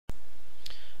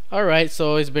Alright,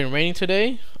 so it's been raining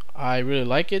today. I really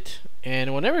like it.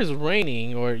 And whenever it's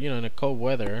raining or in a cold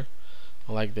weather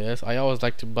like this, I always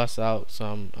like to bust out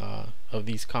some of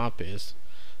these Compiz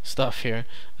stuff here.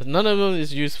 None of them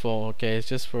is useful, okay? It's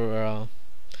just for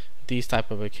these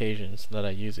type of occasions that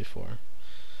I use it for.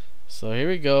 So here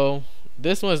we go.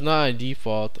 This one's not a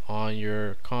default on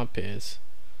your Compiz,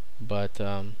 but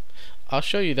I'll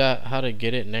show you that how to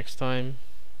get it next time.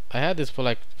 I had this for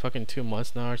like fucking 2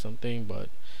 months now or something, but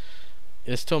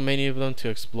there's still many of them to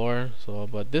explore. So,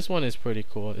 but this one is pretty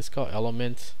cool. It's called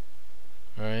Elements.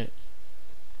 All right.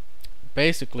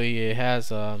 Basically, it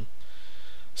has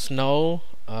snow,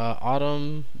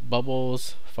 autumn,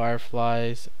 bubbles,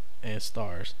 fireflies, and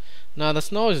stars. Now the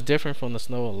snow is different from the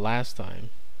snow last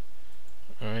time.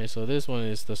 All right. So this one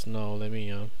is the snow. Let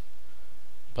me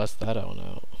bust that one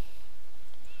out.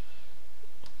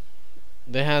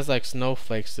 It has like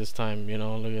snowflakes this time.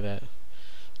 Look at that.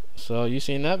 So you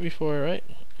seen that before, right?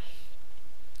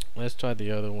 Let's try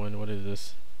the other one. What is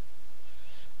this?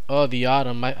 Oh, the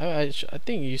autumn. I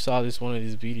think you saw this one of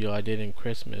these video I did in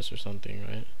Christmas or something,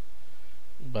 right?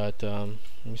 But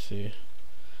let me see.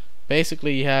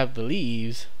 Basically, you have the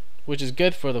leaves, which is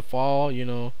good for the fall,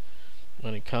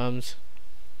 when it comes,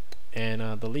 and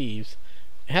the leaves.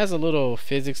 It has a little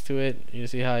physics to it. You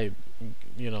see how it,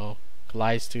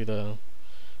 glides through the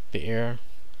air.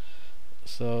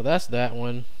 So that's that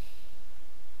one.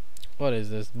 What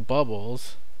is this?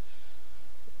 Bubbles.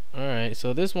 Alright,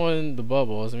 so this one, the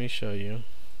bubbles, let me show you.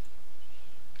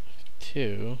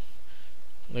 2.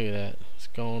 Look at that. It's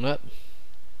going up.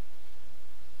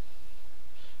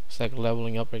 It's like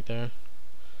leveling up right there.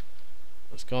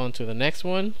 Let's go on to the next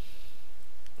one.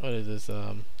 What is this?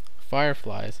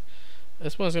 Fireflies.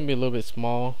 This one's gonna be a little bit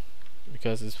small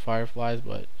because it's fireflies,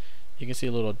 but you can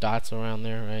see little dots around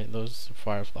there, right? Those are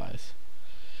fireflies.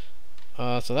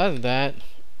 So that's that.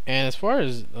 And as far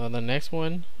as the next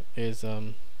one is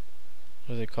what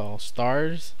is it called?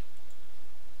 Stars.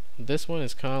 This one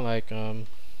is kind of like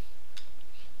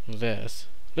this.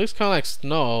 Looks kind of like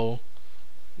snow,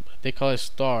 but they call it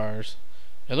stars.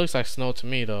 It looks like snow to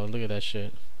me though. Look at that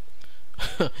shit.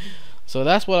 So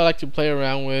that's what I like to play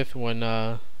around with when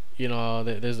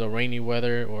there's a rainy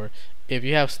weather, or if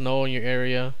you have snow in your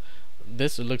area.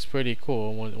 This looks pretty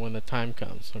cool when the time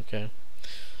comes. Okay,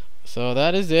 so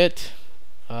that is it.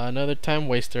 Another time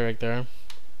waster right there.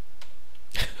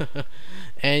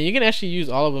 And you can actually use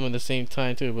all of them at the same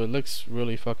time too, but it looks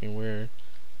really fucking weird.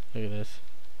 Look at this.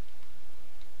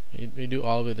 You do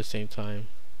all of it at the same time.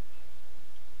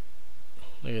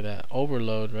 Look at that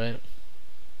overload, right?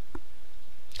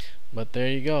 But there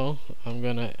you go. I'm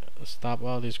gonna stop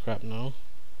all this crap now.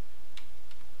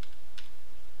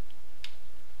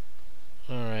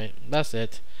 Alright, that's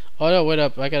it. Oh no, wait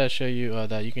up, I gotta show you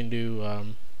that you can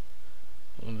do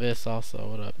this also.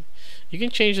 What up? You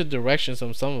can change the directions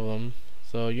on some of them.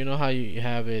 So you know how you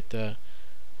have it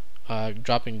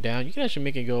dropping down. You can actually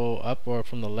make it go up or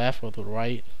from the left or the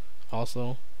right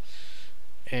also.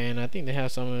 And I think they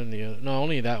have some in the other. No,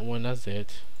 only that one. That's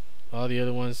it. All the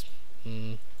other ones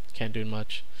can't do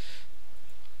much.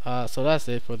 So that's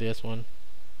it for this one.